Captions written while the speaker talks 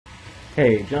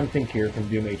Hey, John Fink here from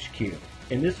Doom HQ.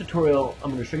 In this tutorial,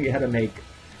 I'm going to show you how to make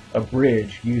a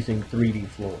bridge using 3D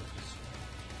floors.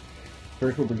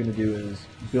 First, what we're going to do is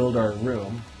build our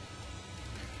room.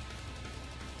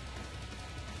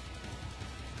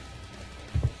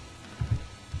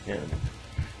 And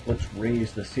let's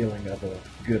raise the ceiling up a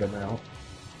good amount.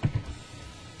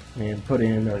 And put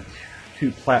in our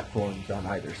two platforms on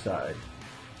either side.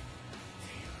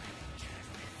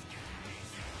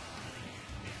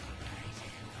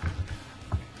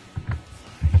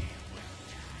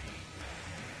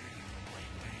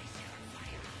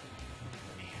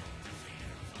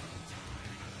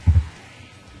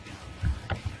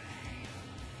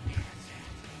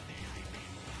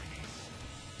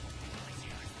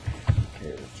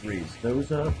 Okay, let's raise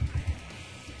those up.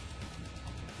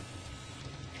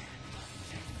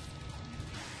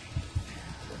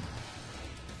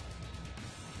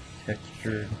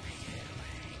 Textured.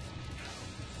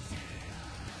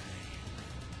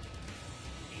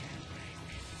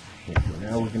 Okay, so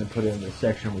now we're going to put in the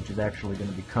section which is actually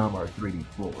going to become our 3D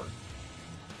floor.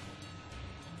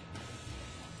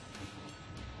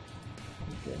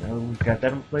 Okay, now that we've got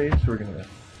that in place, we're going to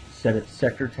set its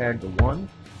sector tag to 1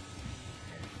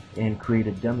 and create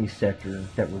a dummy sector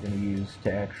that we're going to use to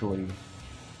actually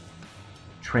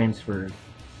transfer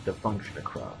the function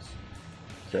across.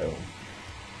 So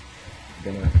I'm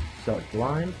going to select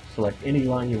line, select any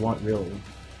line you want really.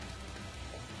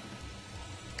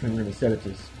 And we're going to set it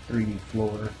to 3D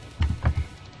floor.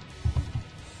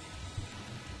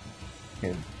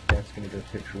 And that's going to go to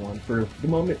picture 1. For the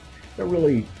moment, don't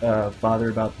really bother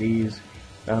about these.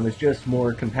 It's just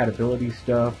more compatibility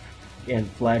stuff and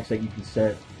flags that you can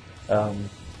set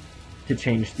to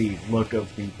change the look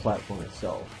of the platform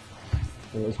itself.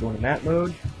 So let's go into map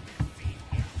mode.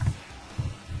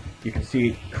 You can see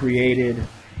it created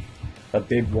a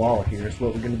big wall here. So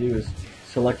what we're going to do is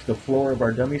select the floor of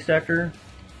our dummy sector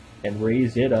and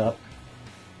raise it up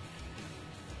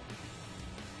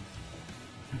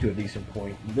to a decent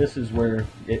point. This is where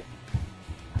it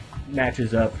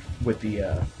matches up with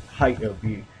the height of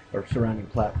the surrounding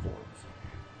platforms.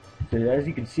 So as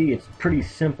you can see, it's pretty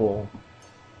simple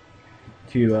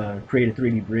to create a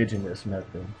 3D bridge in this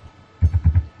method.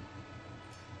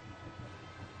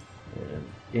 And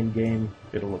in game,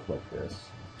 it'll look like this.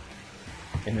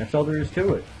 And that's all there is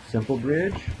to it. Simple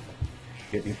bridge,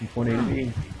 get you from point A to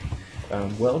B.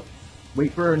 Well,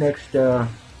 wait for our next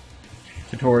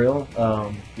tutorial.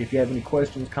 If you have any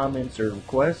questions, comments, or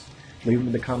requests, leave them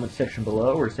in the comment section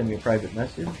below or send me a private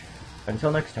message.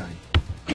 Until next time.